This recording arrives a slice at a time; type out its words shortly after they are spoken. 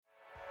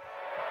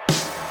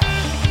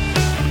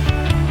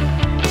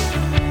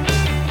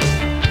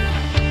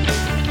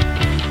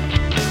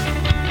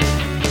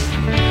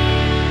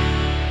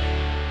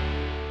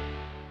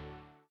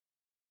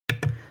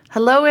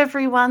Hello,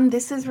 everyone.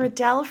 This is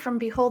Riddell from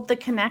Behold the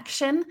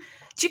Connection.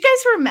 Do you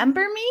guys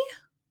remember me?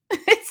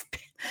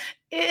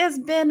 It has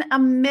been a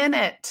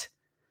minute.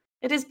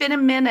 It has been a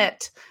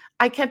minute.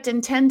 I kept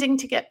intending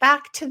to get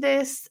back to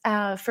this.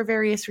 For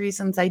various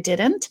reasons, I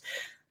didn't.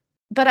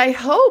 But I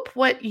hope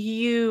what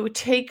you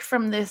take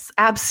from this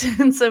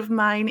absence of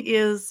mine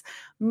is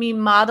me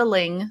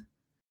modeling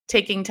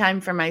taking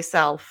time for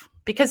myself,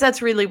 because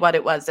that's really what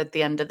it was at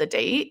the end of the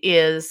day.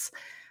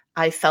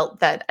 I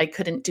felt that I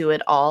couldn't do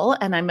it all.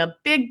 And I'm a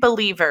big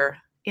believer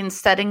in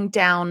setting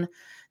down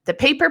the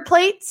paper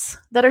plates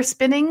that are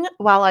spinning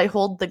while I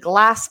hold the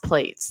glass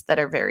plates that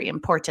are very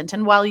important.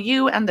 And while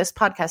you and this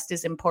podcast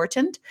is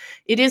important,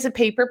 it is a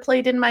paper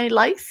plate in my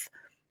life,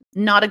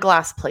 not a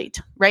glass plate,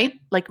 right?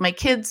 Like my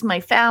kids, my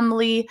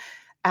family,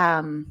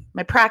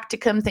 my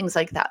practicum, things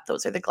like that.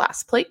 Those are the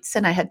glass plates.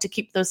 And I had to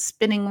keep those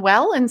spinning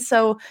well. And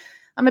so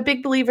I'm a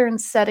big believer in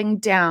setting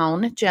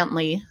down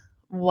gently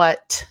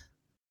what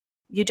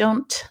you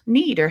don't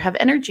need or have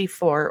energy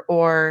for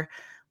or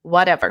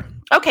whatever.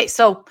 Okay,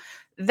 so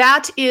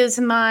that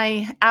is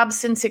my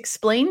absence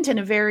explained in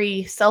a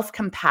very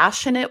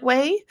self-compassionate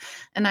way.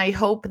 And I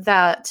hope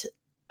that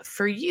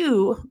for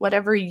you,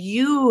 whatever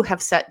you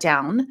have set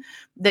down,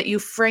 that you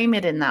frame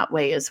it in that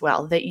way as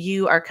well, that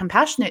you are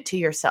compassionate to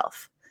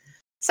yourself.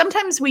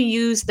 Sometimes we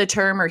use the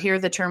term or hear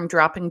the term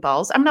dropping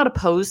balls. I'm not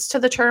opposed to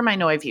the term. I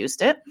know I've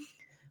used it.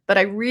 But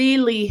I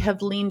really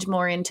have leaned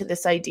more into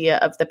this idea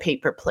of the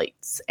paper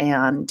plates.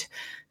 And,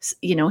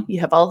 you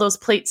have all those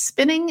plates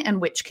spinning,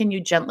 and which can you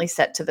gently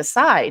set to the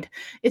side?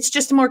 It's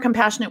just a more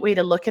compassionate way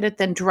to look at it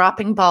than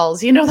dropping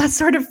balls. That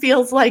sort of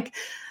feels like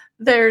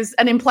there's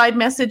an implied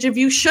message of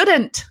you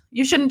shouldn't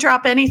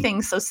drop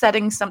anything. So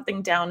setting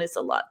something down is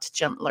a lot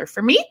gentler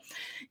for me.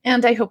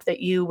 And I hope that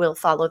you will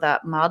follow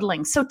that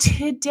modeling. So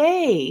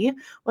today,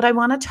 what I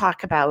want to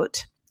talk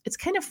about, it's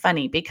kind of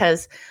funny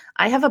because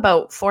I have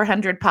about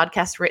 400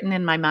 podcasts written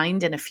in my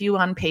mind and a few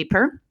on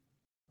paper.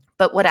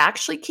 But what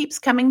actually keeps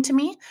coming to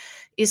me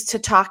is to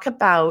talk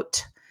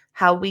about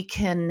how we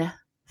can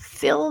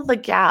fill the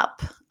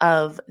gap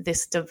of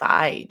this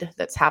divide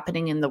that's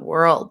happening in the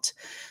world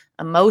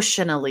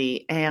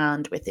emotionally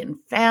and within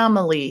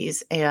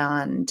families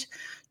and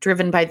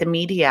driven by the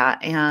media,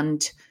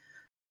 and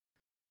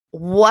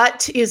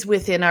what is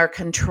within our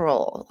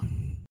control.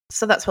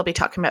 So that's what we'll be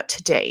talking about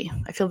today.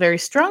 I feel very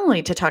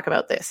strongly to talk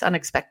about this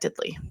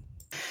unexpectedly.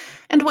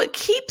 And what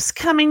keeps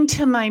coming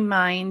to my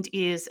mind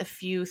is a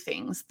few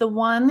things. The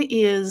one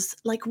is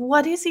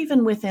what is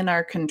even within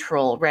our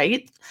control,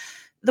 right?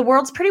 The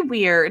world's pretty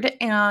weird.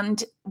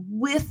 And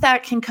with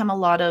that can come a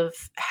lot of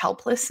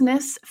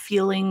helplessness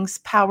feelings,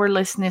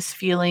 powerlessness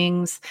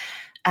feelings,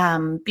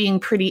 being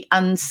pretty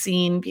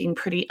unseen, being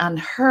pretty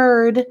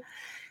unheard.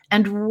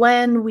 And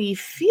when we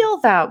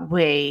feel that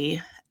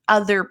way,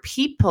 other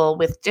people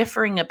with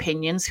differing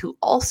opinions who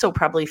also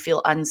probably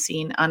feel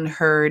unseen,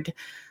 unheard,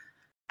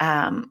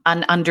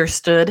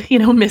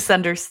 ununderstood,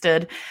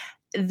 misunderstood,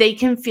 they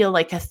can feel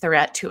like a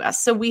threat to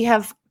us. So we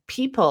have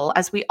people,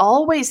 as we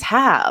always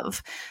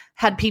have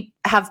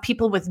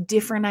people with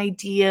different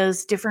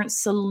ideas, different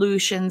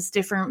solutions,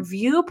 different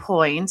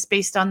viewpoints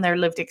based on their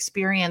lived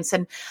experience.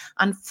 And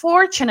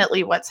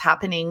unfortunately, what's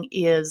happening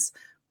is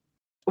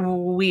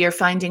we are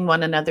finding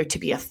one another to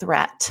be a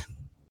threat.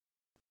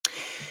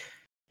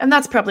 And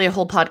that's probably a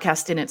whole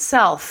podcast in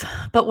itself.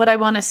 But what I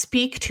want to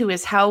speak to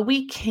is how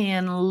we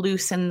can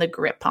loosen the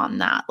grip on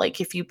that.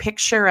 Like if you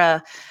picture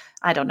a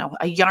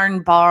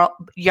yarn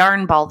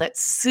ball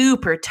that's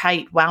super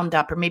tight, wound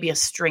up, or maybe a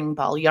string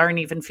ball. Yarn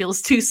even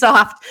feels too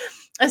soft.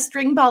 A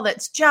string ball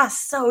that's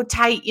just so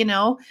tight,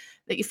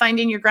 that you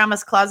find in your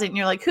grandma's closet, and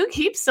you're like, who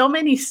keeps so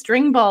many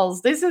string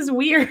balls? This is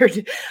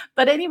weird.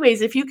 But anyways,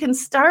 if you can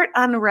start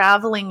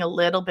unraveling a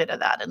little bit of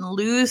that and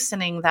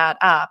loosening that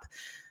up,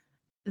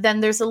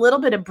 then there's a little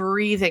bit of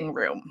breathing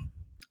room.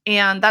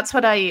 And that's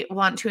what I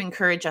want to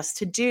encourage us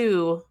to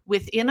do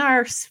within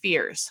our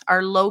spheres,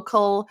 our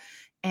local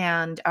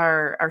and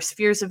our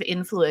spheres of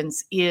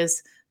influence,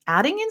 is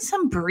adding in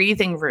some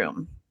breathing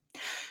room.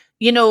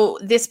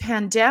 This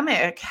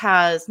pandemic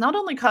has not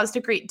only caused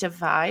a great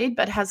divide,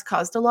 but has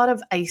caused a lot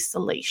of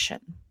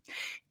isolation.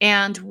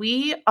 And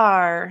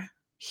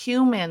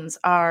humans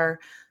are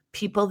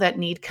people that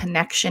need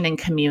connection and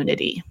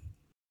community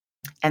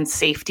and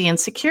safety and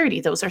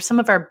security. Those are some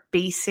of our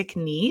basic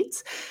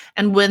needs.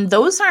 And when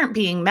those aren't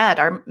being met,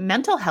 our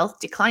mental health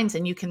declines.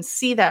 And you can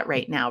see that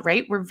right now,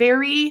 right? We're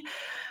very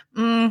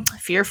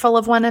fearful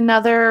of one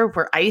another.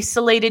 We're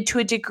isolated to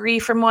a degree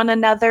from one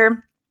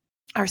another.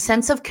 Our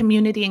sense of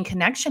community and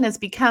connection has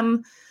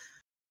become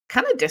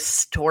kind of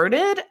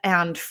distorted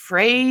and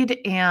frayed,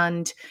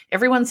 and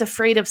everyone's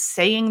afraid of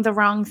saying the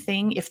wrong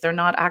thing if they're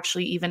not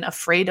actually even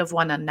afraid of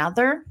one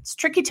another. It's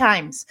tricky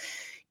times.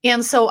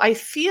 And so I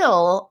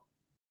feel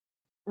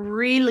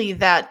really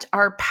that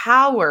our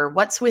power,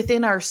 what's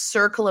within our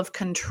circle of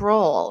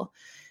control,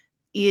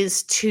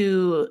 is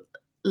to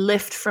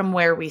lift from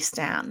where we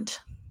stand.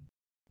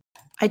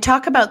 I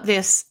talk about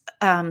this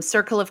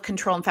circle of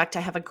control. In fact,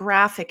 I have a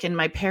graphic in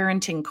my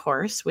parenting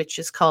course, which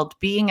is called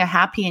Being a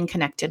Happy and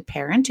Connected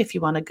Parent. If you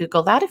want to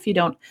Google that, if you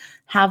don't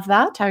have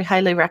that, I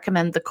highly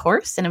recommend the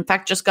course. And in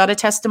fact, just got a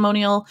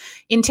testimonial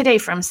in today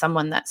from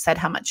someone that said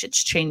how much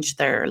it's changed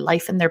their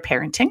life and their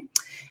parenting.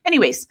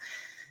 Anyways,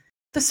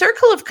 the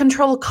circle of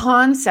control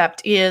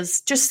concept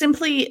is just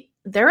simply,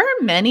 there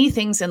are many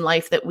things in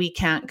life that we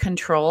can't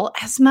control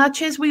as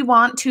much as we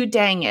want to,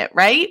 dang it,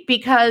 right?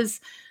 Because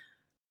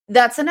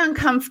that's an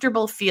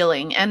uncomfortable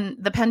feeling. And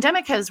the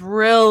pandemic has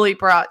really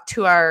brought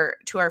to our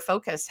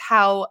focus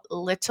how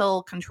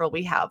little control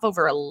we have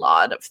over a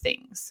lot of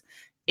things.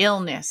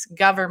 Illness,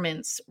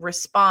 government's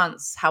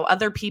response, how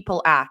other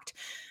people act.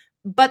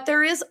 But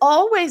there is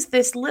always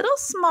this little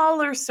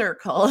smaller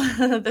circle,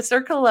 the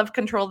circle of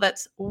control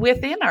that's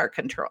within our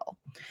control.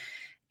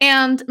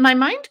 And my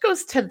mind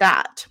goes to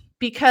that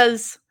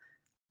because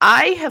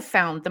I have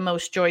found the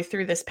most joy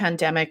through this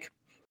pandemic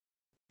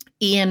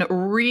in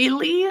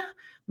really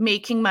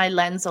making my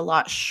lens a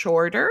lot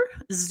shorter,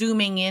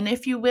 zooming in,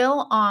 if you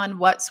will, on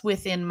what's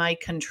within my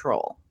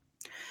control.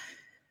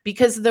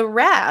 Because the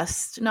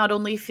rest not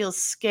only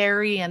feels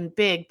scary and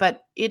big,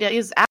 but it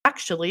is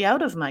actually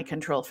out of my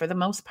control for the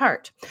most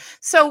part.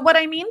 So what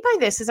I mean by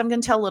this is I'm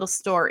going to tell a little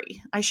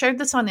story. I shared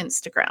this on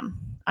Instagram.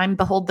 I'm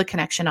Behold the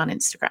Connection on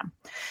Instagram.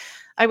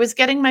 I was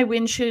getting my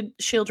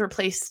windshield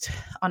replaced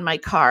on my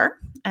car,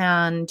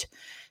 and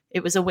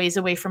it was a ways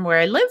away from where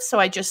I live. So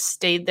I just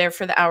stayed there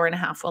for the hour and a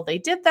half while they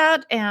did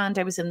that. And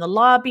I was in the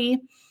lobby,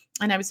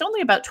 and I was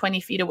only about 20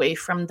 feet away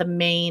from the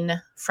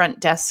main front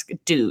desk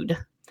dude.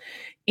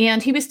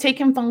 And he was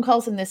taking phone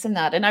calls and this and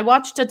that. And I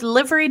watched a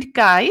delivery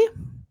guy,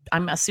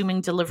 I'm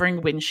assuming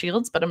delivering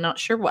windshields, but I'm not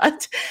sure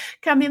what,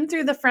 come in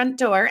through the front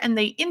door, and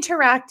they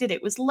interacted.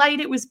 It was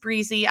light. It was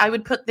breezy. I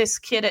would put this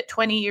kid at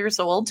 20 years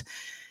old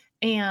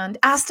and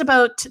asked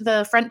about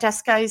the front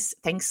desk guy's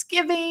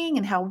Thanksgiving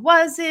and how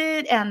was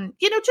it? And,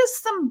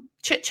 just some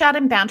chit chat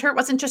and banter. It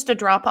wasn't just a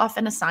drop off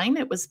and a sign.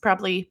 It was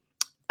probably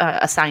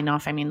a sign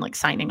off. I mean, like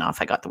signing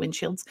off. I got the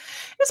windshields.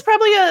 It was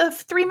probably a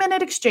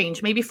 3-minute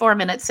exchange, maybe 4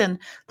 minutes, and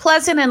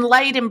pleasant and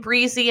light and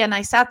breezy. And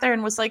I sat there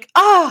and was like,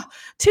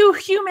 two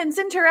humans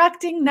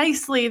interacting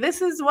nicely.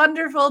 This is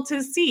wonderful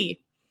to see.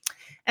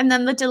 And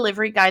then the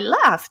delivery guy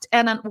left.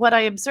 And what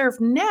I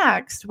observed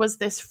next was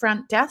this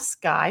front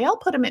desk guy. I'll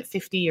put him at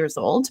 50 years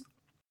old.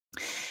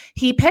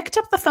 He picked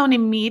up the phone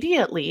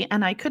immediately,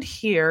 and I could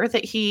hear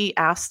that he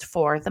asked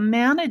for the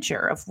manager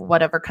of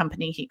whatever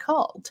company he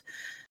called.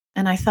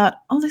 And I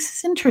thought, this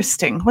is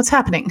interesting. What's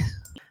happening?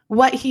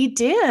 What he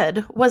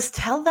did was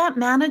tell that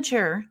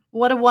manager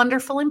what a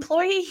wonderful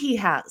employee he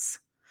has.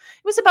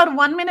 It was about a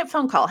 1-minute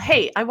phone call.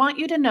 Hey, I want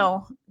you to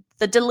know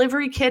the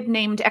delivery kid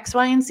named X,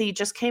 Y, and Z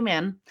just came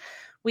in.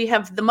 We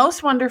have the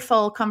most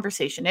wonderful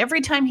conversation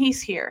every time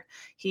he's here.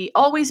 He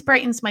always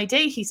brightens my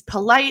day. He's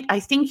polite. I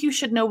think you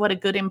should know what a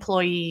good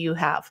employee you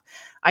have.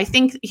 I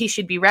think he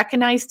should be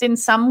recognized in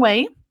some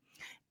way.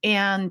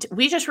 And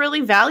we just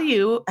really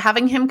value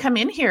having him come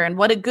in here. And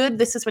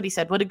this is what he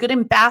said, what a good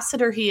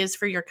ambassador he is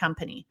for your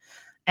company.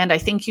 And I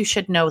think you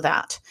should know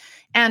that.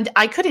 And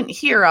I couldn't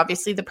hear,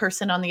 obviously, the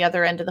person on the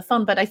other end of the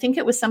phone, but I think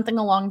it was something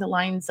along the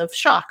lines of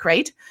shock,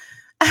 right?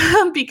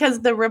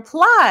 Because the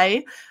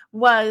reply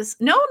was,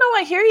 no,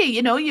 I hear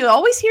you. You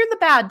always hear the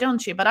bad,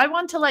 don't you? But I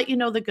want to let you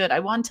know the good. I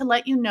want to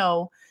let you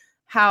know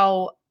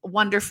how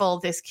wonderful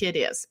this kid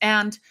is.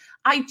 And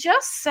I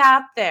just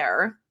sat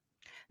there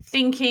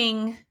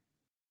thinking,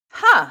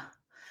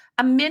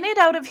 a minute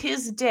out of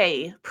his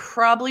day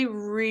probably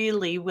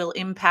really will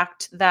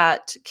impact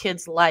that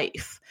kid's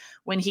life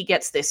when he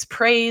gets this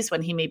praise,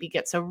 when he maybe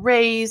gets a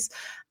raise.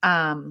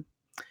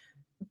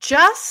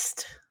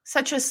 Just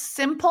such a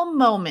simple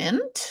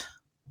moment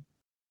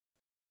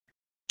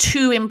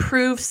to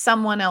improve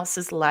someone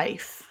else's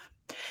life.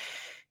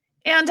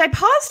 And I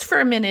paused for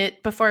a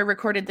minute before I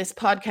recorded this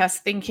podcast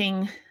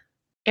thinking,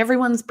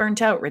 everyone's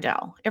burnt out,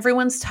 Riddell.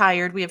 Everyone's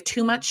tired. We have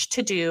too much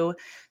to do.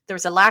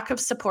 There's a lack of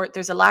support.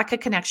 There's a lack of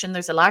connection.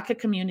 There's a lack of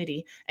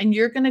community. And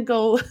you're going to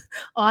go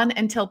on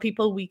and tell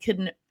people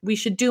we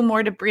should do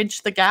more to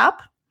bridge the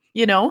gap,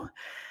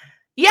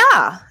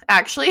 Yeah,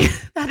 actually,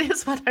 that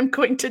is what I'm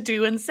going to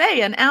do and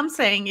say. And am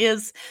saying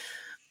is,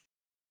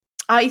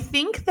 I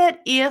think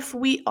that if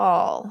we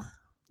all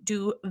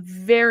do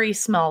very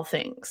small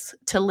things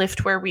to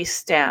lift where we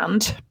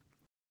stand,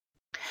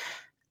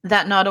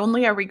 that not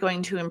only are we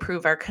going to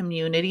improve our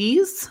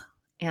communities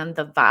and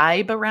the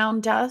vibe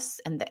around us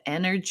and the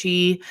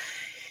energy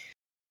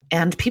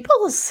and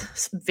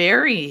people's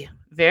very,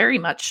 very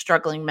much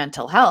struggling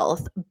mental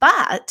health,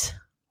 but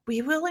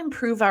we will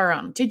improve our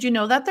own. Did you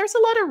know that there's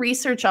a lot of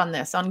research on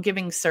this, on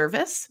giving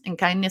service and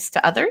kindness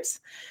to others?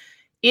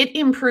 It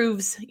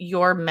improves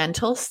your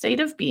mental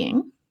state of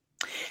being.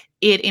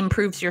 It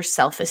improves your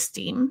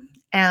self-esteem,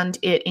 and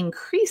it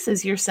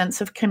increases your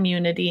sense of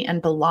community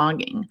and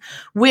belonging,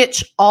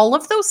 which all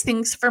of those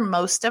things for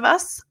most of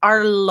us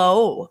are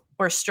low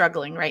or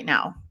struggling right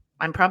now.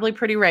 I'm probably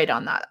pretty right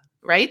on that,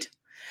 right?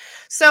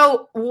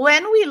 So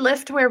when we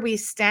lift where we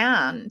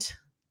stand,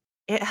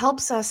 it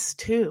helps us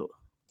too.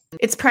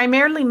 It's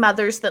primarily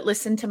mothers that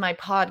listen to my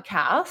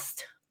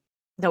podcast,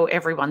 though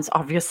everyone's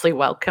obviously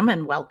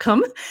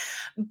welcome.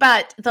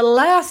 But the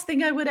last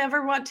thing I would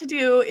ever want to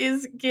do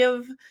is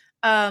give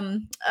a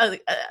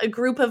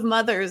group of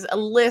mothers a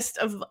list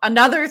of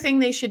another thing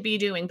they should be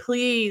doing.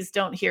 Please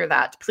don't hear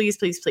that. Please,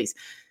 please, please.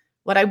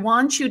 What I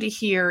want you to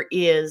hear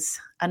is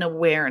an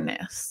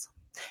awareness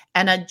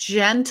and a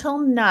gentle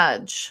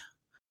nudge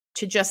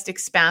to just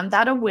expand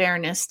that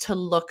awareness to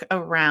look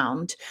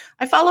around.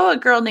 I follow a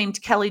girl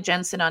named Kelly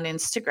Jensen on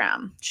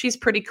Instagram. She's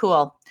pretty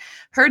cool.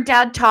 Her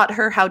dad taught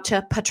her how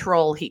to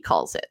patrol, he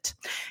calls it.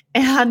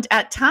 And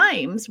at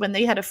times when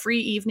they had a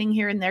free evening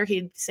here and there,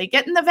 he'd say,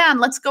 get in the van,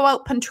 let's go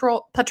out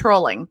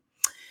patrolling.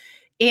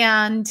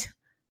 And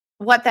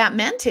what that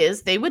meant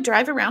is they would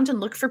drive around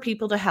and look for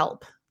people to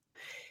help.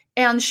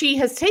 And she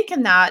has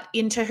taken that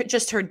into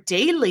just her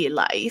daily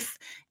life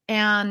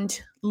and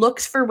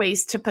looks for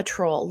ways to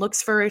patrol,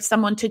 looks for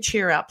someone to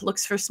cheer up,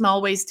 looks for small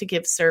ways to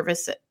give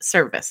service.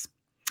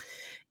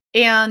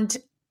 And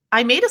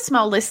I made a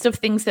small list of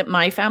things that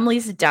my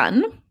family's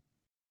done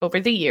over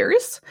the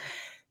years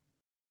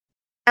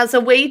as a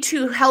way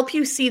to help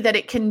you see that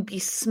it can be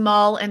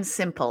small and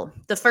simple.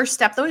 The first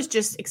step, though, is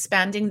just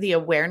expanding the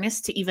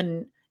awareness to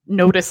even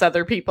notice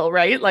other people,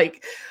 right?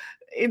 Like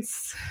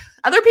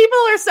other people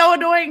are so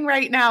annoying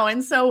right now.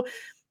 And so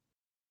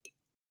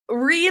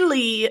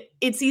really,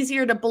 it's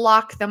easier to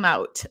block them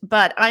out,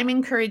 but I'm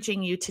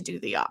encouraging you to do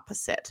the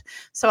opposite.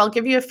 So I'll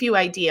give you a few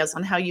ideas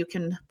on how you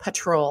can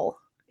patrol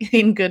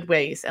in good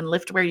ways and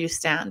lift where you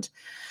stand.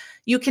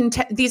 You can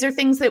these are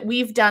things that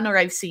we've done or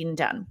I've seen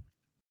done.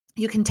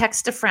 You can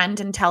text a friend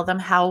and tell them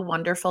how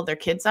wonderful their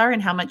kids are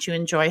and how much you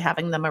enjoy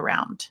having them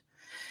around.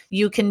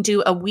 You can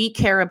do a "We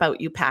Care About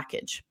You"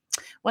 package.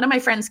 One of my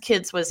friend's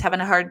kids was having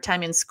a hard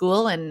time in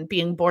school and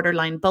being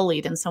borderline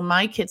bullied. And so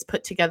my kids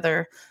put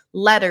together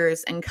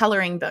letters and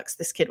coloring books.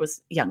 This kid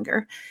was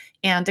younger,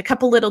 and a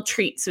couple little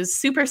treats. It was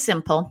super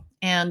simple.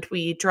 And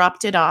we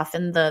dropped it off.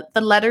 And the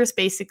letters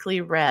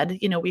basically read,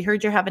 we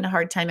heard you're having a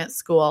hard time at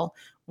school.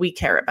 We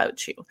care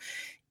about you.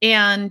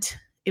 And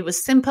it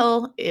was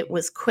simple. It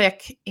was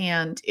quick,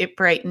 and it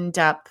brightened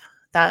up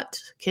that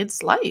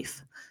kid's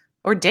life,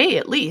 or day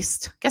at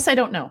least. Guess I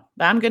don't know,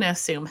 but I'm going to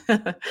assume.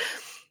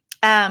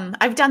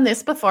 I've done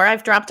this before.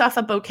 I've dropped off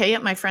a bouquet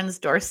at my friend's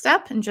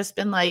doorstep and just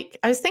been like,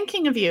 I was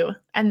thinking of you,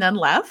 and then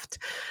left.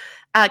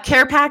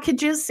 Care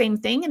packages, same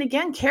thing. And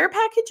again, care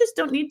packages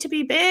don't need to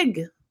be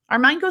big. Our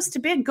mind goes to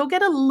big. Go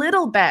get a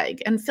little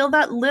bag and fill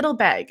that little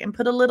bag and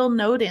put a little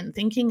note in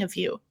thinking of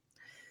you.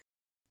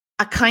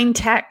 A kind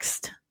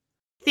text.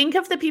 Think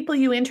of the people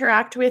you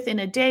interact with in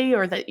a day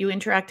or that you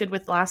interacted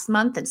with last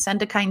month and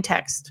send a kind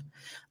text.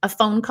 A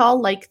phone call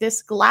like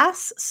this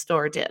glass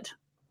store did.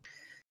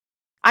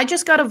 I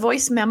just got a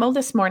voice memo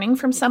this morning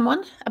from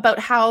someone about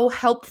how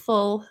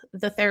helpful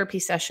the therapy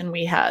session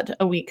we had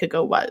a week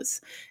ago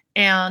was.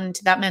 And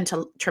that meant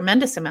a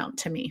tremendous amount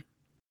to me.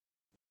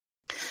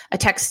 A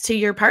text to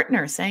your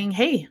partner saying,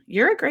 hey,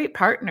 you're a great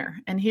partner,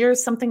 and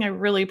here's something I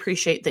really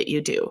appreciate that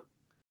you do.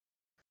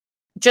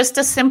 Just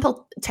a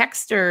simple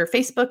text or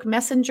Facebook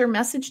Messenger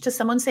message to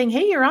someone saying,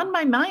 hey, you're on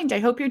my mind. I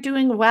hope you're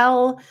doing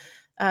well.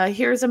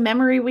 Here's a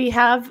memory we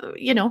have,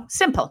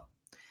 simple.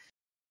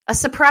 A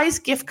surprise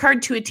gift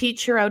card to a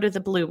teacher out of the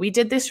blue. We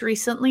did this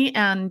recently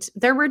and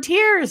there were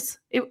tears.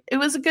 It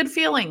was a good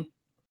feeling.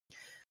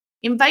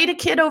 Invite a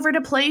kid over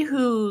to play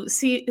who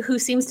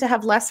seems to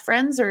have less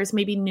friends or is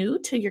maybe new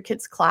to your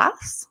kid's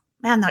class.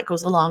 Man, that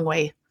goes a long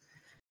way.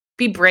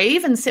 Be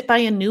brave and sit by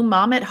a new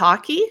mom at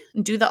hockey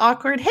and do the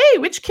awkward, hey,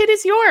 which kid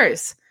is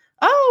yours?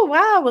 Oh,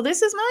 wow, well,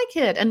 this is my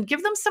kid. And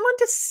give them someone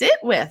to sit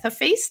with, a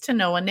face to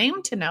know, a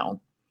name to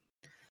know.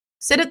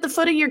 Sit at the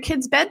foot of your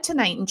kid's bed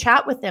tonight and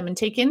chat with them and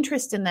take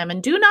interest in them.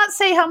 And do not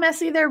say how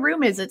messy their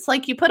room is. It's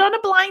like you put on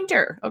a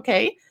blinder,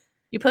 okay?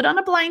 You put on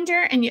a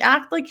blinder and you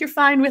act like you're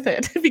fine with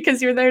it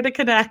because you're there to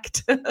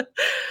connect. Really,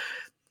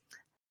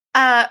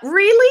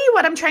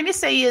 what I'm trying to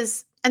say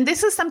is, and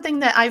this is something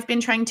that I've been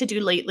trying to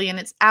do lately, and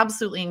it's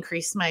absolutely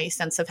increased my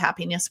sense of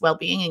happiness,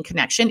 well-being, and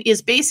connection,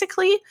 is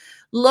basically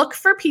look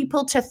for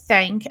people to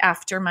thank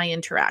after my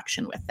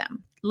interaction with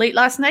them. Late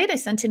last night, I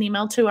sent an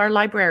email to our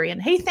librarian.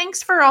 Hey,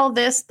 thanks for all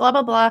this, blah,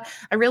 blah, blah.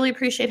 I really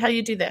appreciate how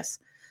you do this.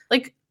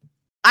 Like,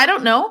 I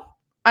don't know.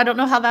 I don't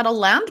know how that'll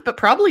land, but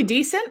probably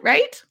decent,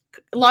 right?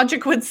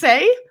 Logic would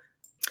say.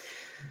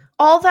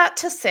 All that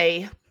to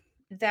say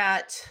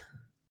that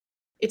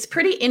it's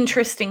pretty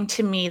interesting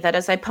to me that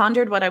as I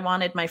pondered what I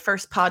wanted my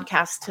first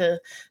podcast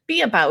to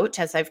be about,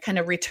 as I've kind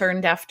of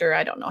returned after,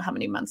 I don't know how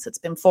many months it's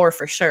been, 4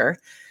 for sure,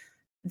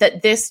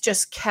 that this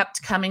just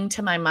kept coming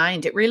to my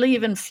mind. It really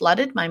even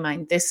flooded my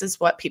mind. This is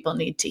what people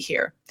need to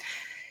hear.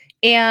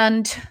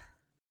 And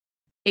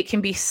it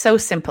can be so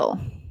simple.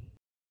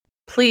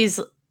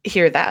 Please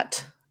hear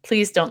that.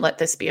 Please don't let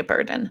this be a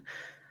burden.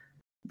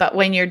 But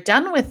when you're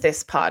done with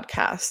this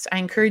podcast, I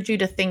encourage you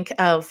to think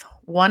of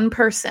one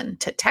person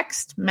to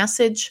text,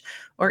 message,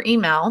 or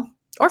email,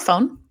 or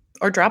phone,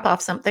 or drop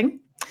off something,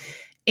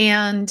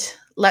 and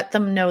let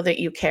them know that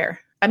you care.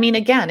 I mean,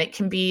 again, it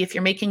can be if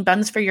you're making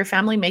buns for your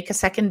family, make a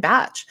second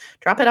batch.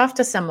 Drop it off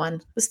to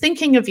someone. I was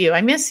thinking of you.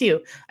 I miss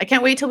you. I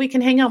can't wait till we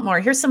can hang out more.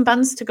 Here's some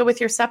buns to go with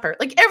your supper.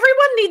 Like,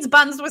 everyone needs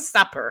buns with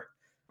supper,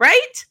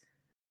 right?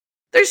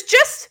 There's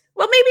just,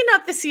 well, maybe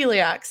not the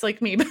celiacs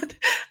like me, but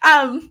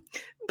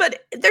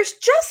there's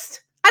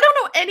just, I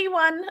don't know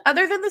anyone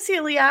other than the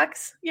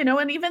celiacs,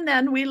 and even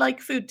then we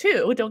like food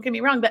too. Don't get me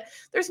wrong, but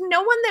there's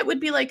no one that would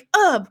be like,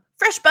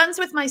 fresh buns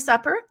with my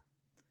supper.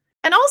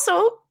 And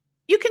also,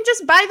 you can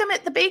just buy them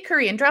at the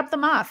bakery and drop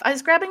them off. I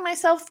was grabbing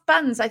myself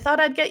buns. I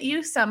thought I'd get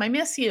you some. I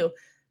miss you.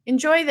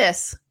 Enjoy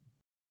this.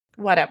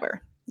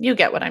 Whatever. You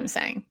get what I'm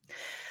saying.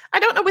 I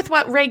don't know with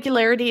what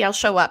regularity I'll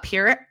show up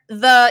here.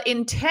 The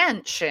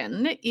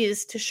intention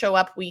is to show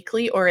up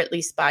weekly or at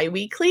least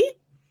bi-weekly.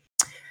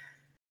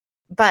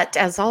 But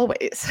as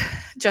always,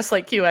 just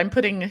like you, I'm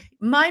putting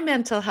my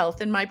mental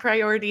health and my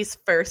priorities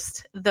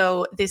first,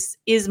 though this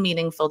is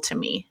meaningful to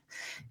me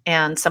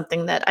and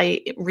something that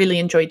I really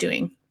enjoy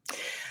doing.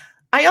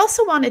 I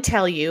also want to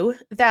tell you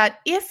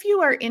that if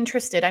you are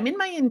interested, I'm in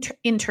my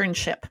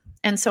internship,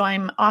 and so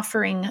I'm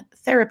offering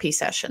therapy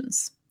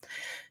sessions.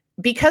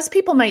 Because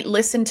people might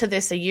listen to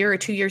this a year or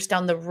 2 years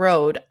down the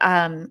road,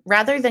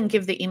 rather than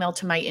give the email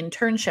to my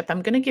internship,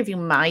 I'm going to give you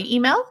my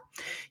email.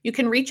 You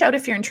can reach out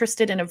if you're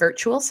interested in a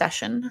virtual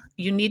session.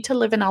 You need to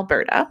live in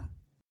Alberta.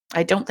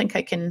 I don't think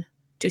I can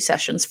do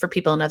sessions for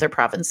people in other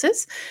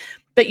provinces,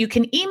 but you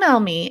can email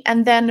me,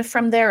 and then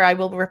from there I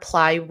will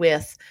reply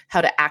with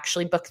how to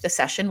actually book the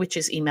session, which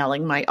is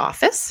emailing my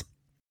office,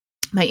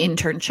 my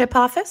internship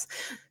office.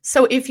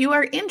 So if you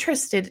are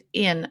interested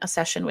in a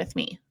session with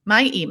me,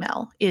 my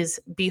email is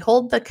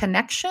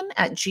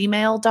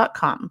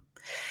beholdtheconnection@gmail.com.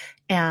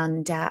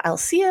 And I'll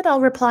see it,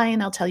 I'll reply,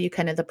 and I'll tell you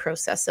kind of the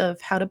process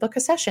of how to book a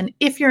session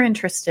if you're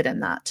interested in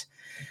that.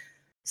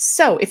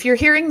 So if you're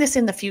hearing this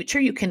in the future,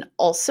 you can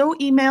also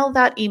email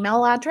that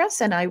email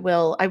address, and I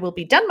will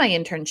be done my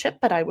internship,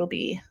 but I will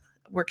be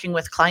working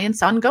with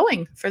clients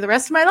ongoing for the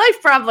rest of my life,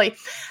 probably.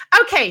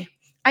 Okay.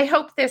 I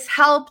hope this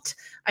helped.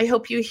 I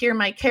hope you hear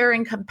my care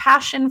and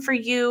compassion for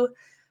you.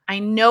 I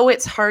know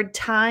it's hard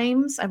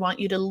times. I want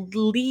you to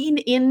lean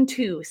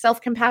into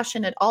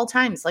self-compassion at all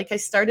times, like I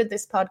started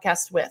this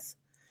podcast with.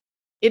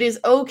 It is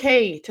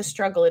okay to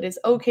struggle. It is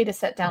okay to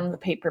set down the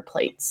paper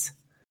plates.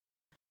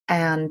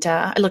 And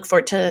I look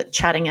forward to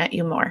chatting at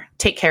you more.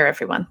 Take care,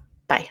 everyone.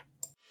 Bye.